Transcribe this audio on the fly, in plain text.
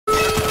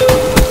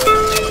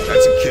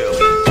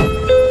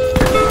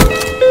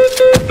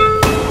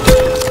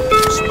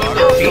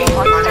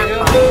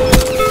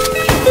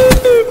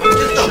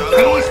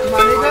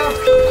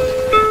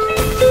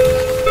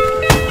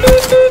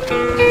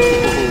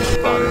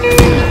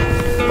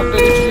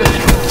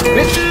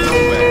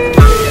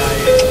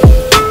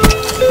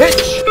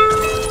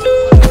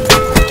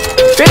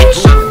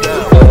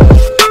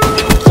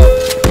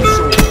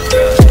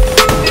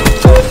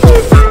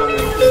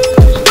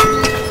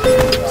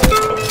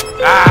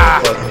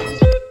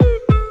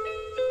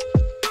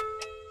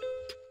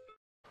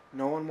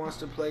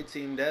to play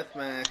team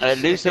deathmatch. At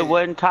least it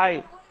wasn't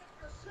tight.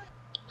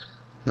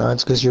 No,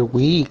 it's because you're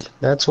weak.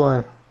 That's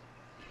why.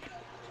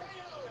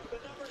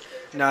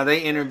 Nah, they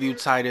interviewed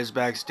Titus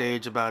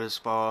backstage about his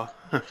fall.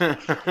 Brr,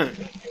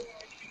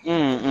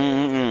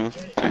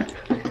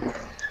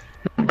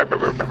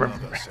 brr, brr,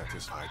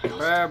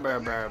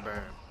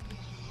 brr.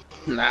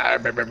 Nah,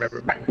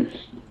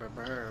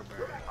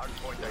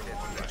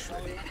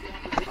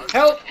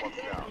 Help!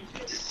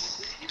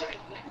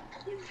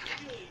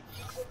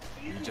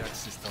 Eject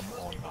system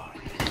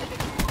online.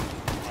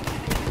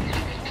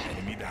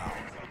 Enemy down.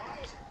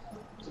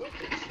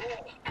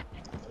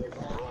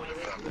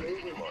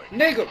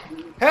 Nigga!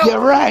 Help! yeah,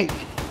 right.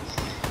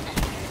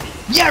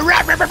 Yeah,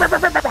 right.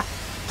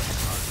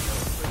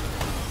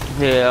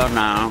 Hell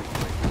no.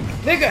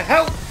 Nigga,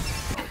 help!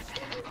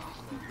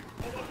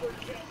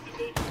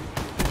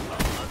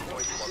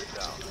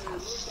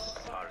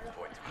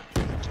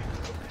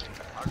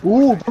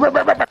 Ooh.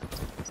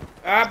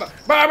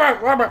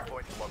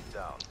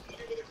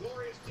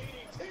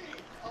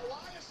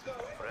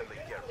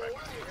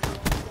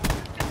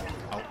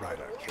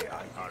 Outrider KI.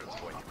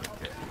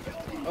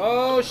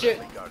 Oh shit!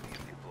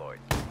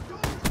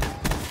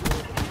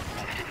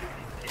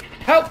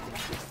 Help!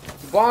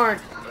 Barn!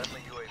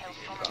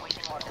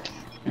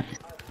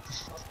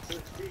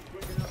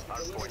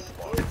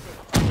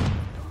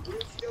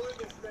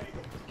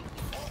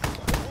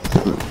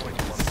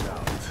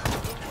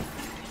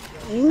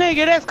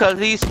 Nigga, that's cause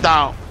he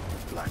stomped.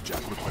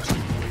 Blackjack requesting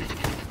waiver.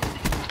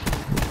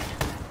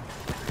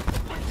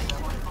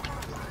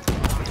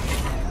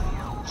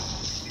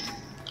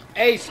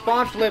 Hey,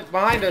 spawn flip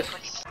behind us.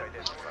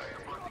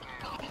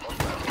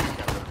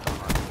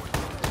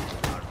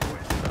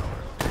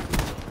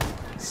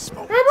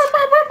 Smoke.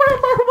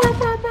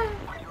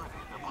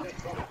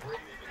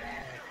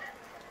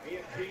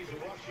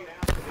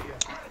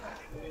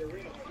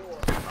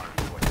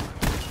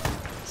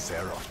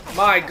 Sarah.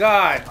 My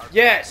god,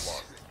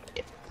 yes!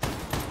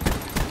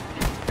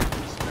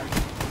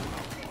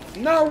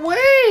 No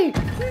way!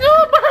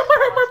 No!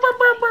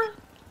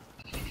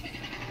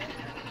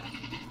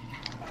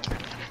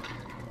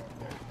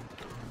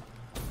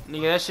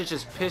 Nigga, that shit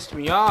just pissed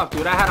me off,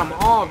 dude. I had them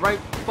all right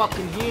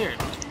fucking here.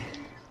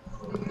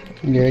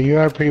 Yeah, you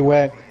are pretty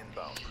wet.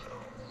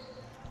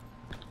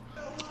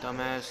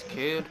 Dumbass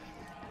kid.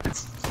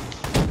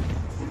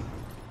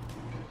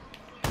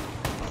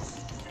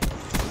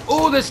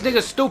 Oh, this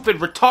nigga stupid,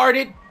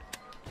 retarded.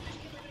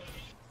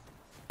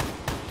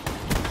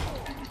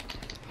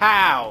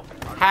 How?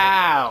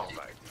 How?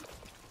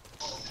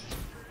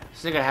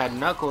 This nigga had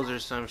knuckles or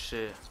some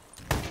shit.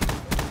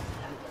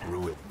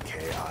 Ruin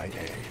KIA.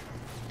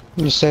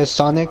 You said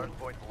Sonic?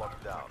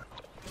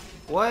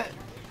 What?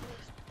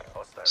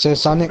 Said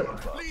Sonic?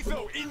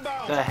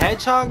 The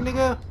hedgehog,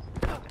 nigga?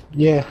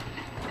 Yeah.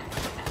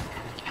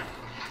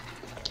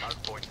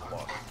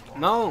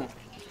 No.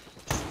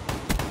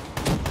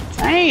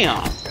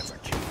 Damn.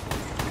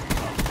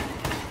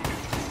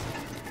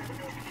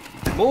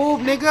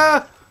 Move,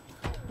 nigga.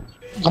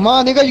 Come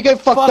on, nigga, you get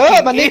fucked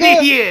up, my nigga.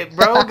 Idiot,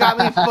 bro. Got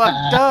me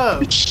fucked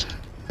up.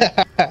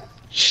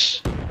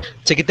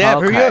 Take it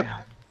down, hurry up.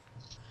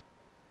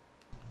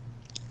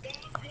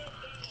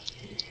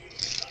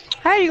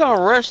 How you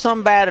gonna rush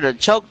somebody to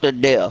choke to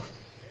death?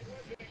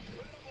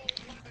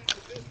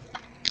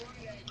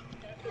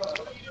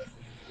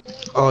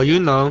 Oh, you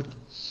know.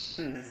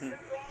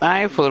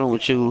 I ain't fooling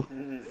with you.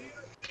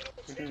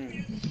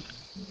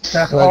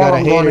 That's Well, I all got a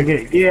I'm gonna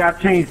hater. get. Yeah, I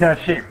changed that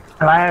shit.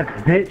 Last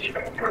bitch.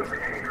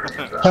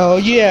 Oh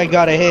yeah, I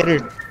got a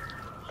header.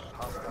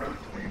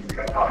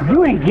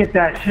 You ain't get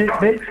that shit,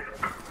 bitch.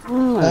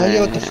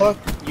 Yeah, what the fuck?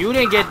 You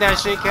didn't get that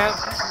shit, Cap.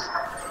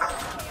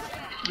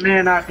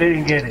 Man, I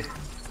didn't get it.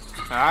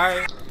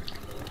 Alright.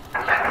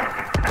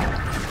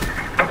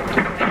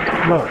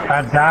 Look,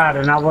 I died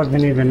and I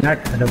wasn't even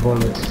next to the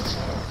bullet.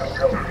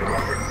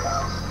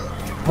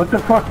 What the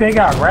fuck, they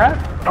got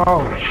wrapped?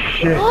 Oh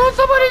shit. Oh,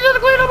 somebody just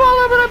cleaned up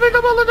all of it. I picked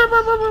up all of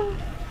them.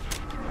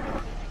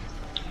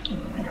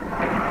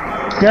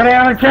 Get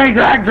out of the chain,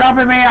 drag,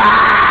 dropping me.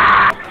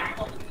 Ah!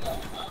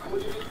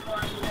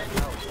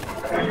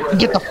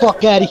 Get the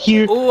fuck out of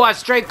here. Ooh, I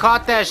straight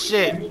caught that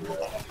shit.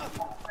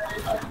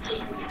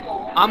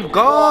 I'm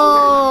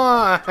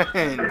gone.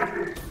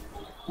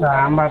 Nah,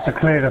 I'm about to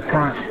clear the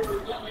front.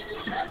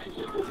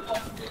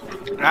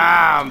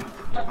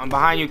 I'm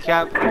behind you,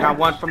 Cap. Got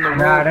one from the roof.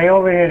 Nah, they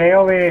over here, they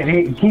over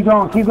here. Keep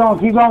going, keep going,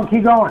 keep going,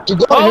 keep going.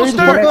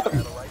 Poster!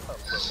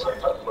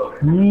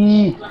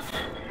 Yee.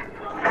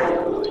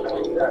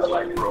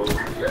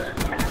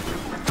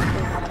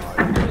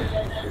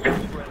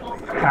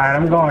 Alright,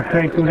 I'm going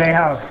straight through their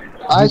house.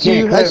 I see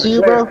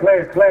you, bro.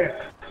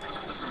 Clear.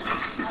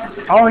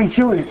 Oh, he's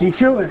shooting, he's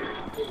shooting.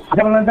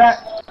 Doubling back.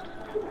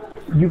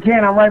 You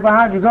can, I'm right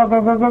behind you. Go.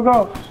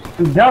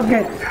 He's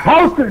ducking.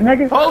 Post it,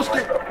 nigga. Post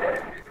it.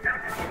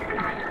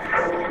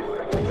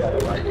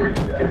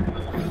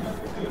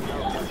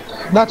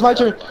 That's my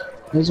turn.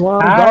 There's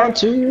one I'm gone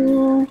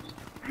too.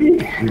 That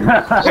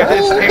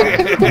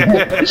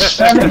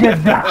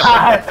nigga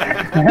died.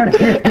 That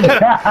nigga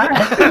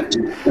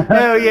died.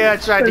 Hell yeah, I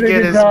tried to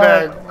get his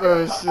back.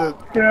 Oh shit.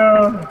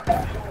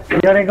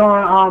 Yo, they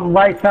going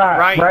right side.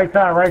 Right. Right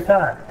side, right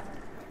side.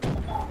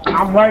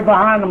 I'm right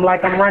behind them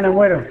like I'm running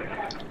with him.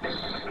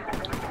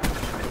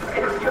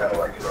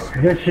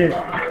 Good shit.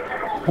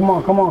 Come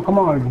on, come on, come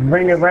on.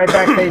 Bring it right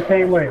back the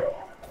same way.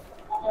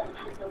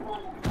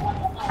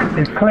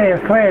 It's clear,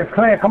 it's clear, it's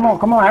clear. Come on,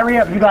 come on, hurry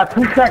up. You got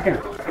 2 seconds.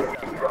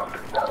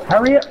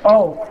 Hurry up.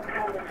 Oh.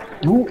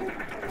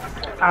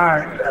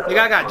 Alright. The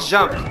guy got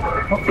jumped.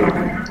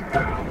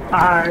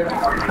 Alright.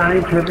 I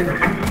ain't tripping.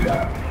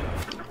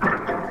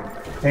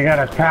 They got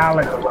a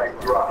talent.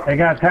 They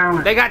got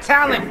talent. They got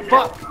talent.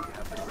 Fuck.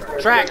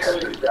 Tracks.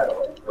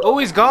 Oh,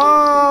 he's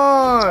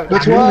gone.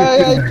 That's why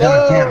I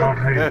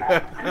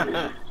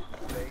go.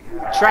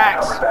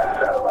 Tracks.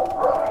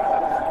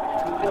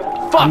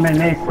 Fuck. I'm in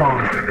their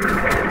spawn.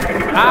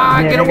 Ah,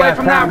 Yeah, get they away got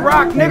from talent. that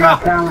rock, They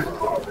got nigga. talent.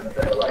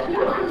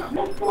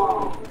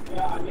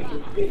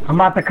 I'm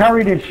about to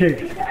curry this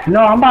shit.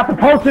 No, I'm about to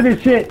poster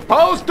this shit.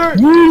 Poster.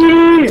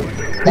 Yeah.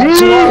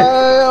 That's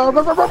Yeah.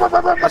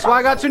 why. That's why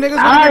I got 2 niggas with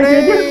a Alright,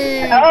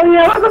 grenade. nigga. Oh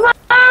yeah.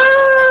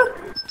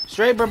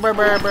 Straight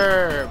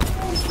burr.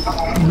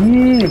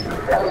 Yeah.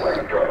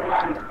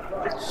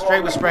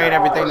 Straight with spray and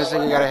everything. This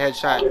nigga got a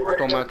headshot.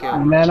 Stole my kill.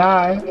 Man,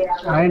 I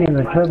ain't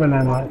even tripping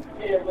that much.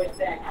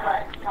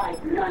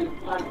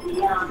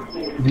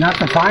 Not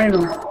the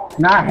final.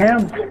 Not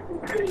him.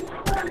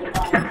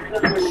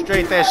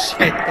 Straight that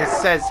shit. It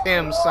says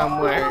him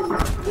somewhere.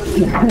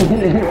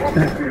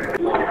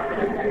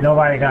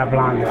 Nobody got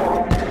blinded.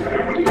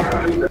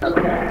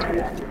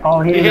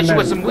 Oh, He hit you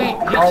with some weed.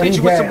 He hit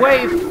you with some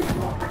wave.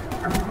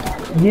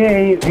 Yeah,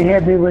 he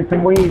hit me with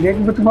some weed.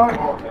 Nigga, what the fuck?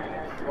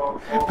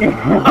 Oh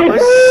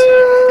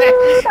shit.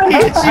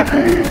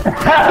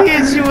 He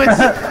hit you with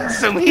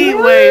some heat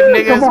wave,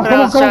 nigga. That's what I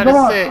was trying to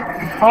say.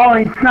 Oh,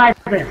 he's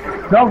sniping.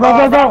 Go.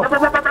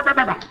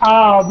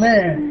 Oh,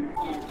 man.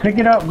 Pick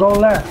it up. Go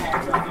left.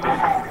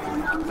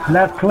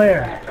 Left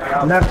clear.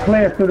 Left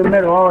clear through the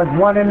middle. Oh, it's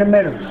one in the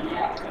middle.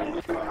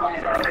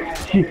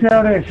 She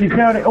still there. She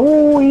still there.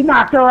 Ooh, he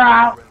knocked her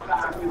out.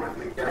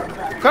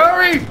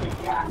 Curry!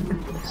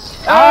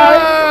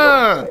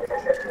 Ah!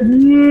 Yeah,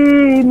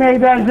 he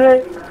made that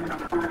shit.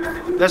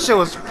 That shit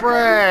was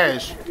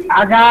fresh.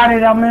 I got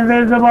it. I'm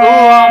invisible. Oh,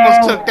 I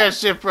almost took that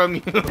shit from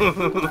you.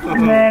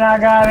 Man, I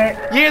got it.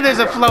 Yeah, there's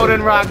a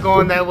floating rock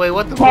going that way.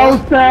 What the fuck?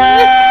 Poster!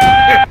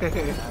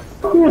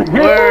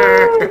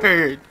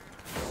 Word.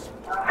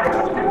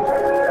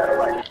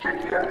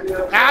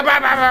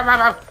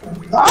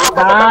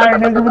 Alright,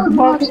 nigga, what the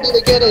fuck?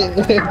 Did get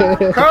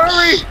it?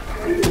 Curry!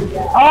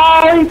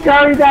 Oh, he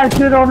carried that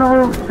shit on the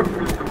roof.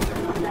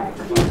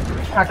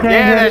 I can't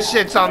Yeah, get that it.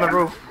 shit's on the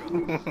roof.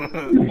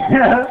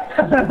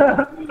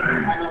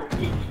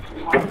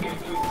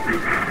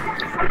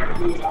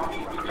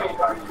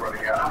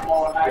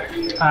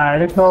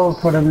 Alright, it's over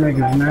for them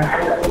niggas, man.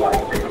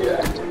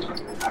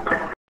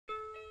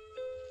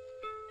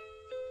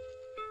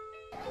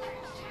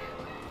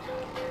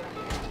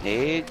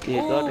 Hey,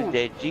 you go to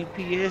that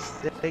GPS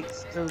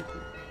takes something.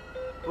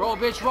 Roll,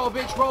 bitch, roll,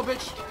 bitch, roll,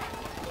 bitch.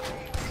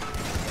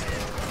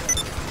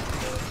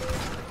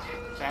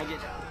 Faggot.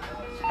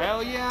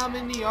 Hell yeah, I'm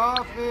in the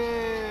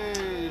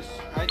office.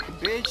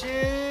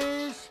 Bitches.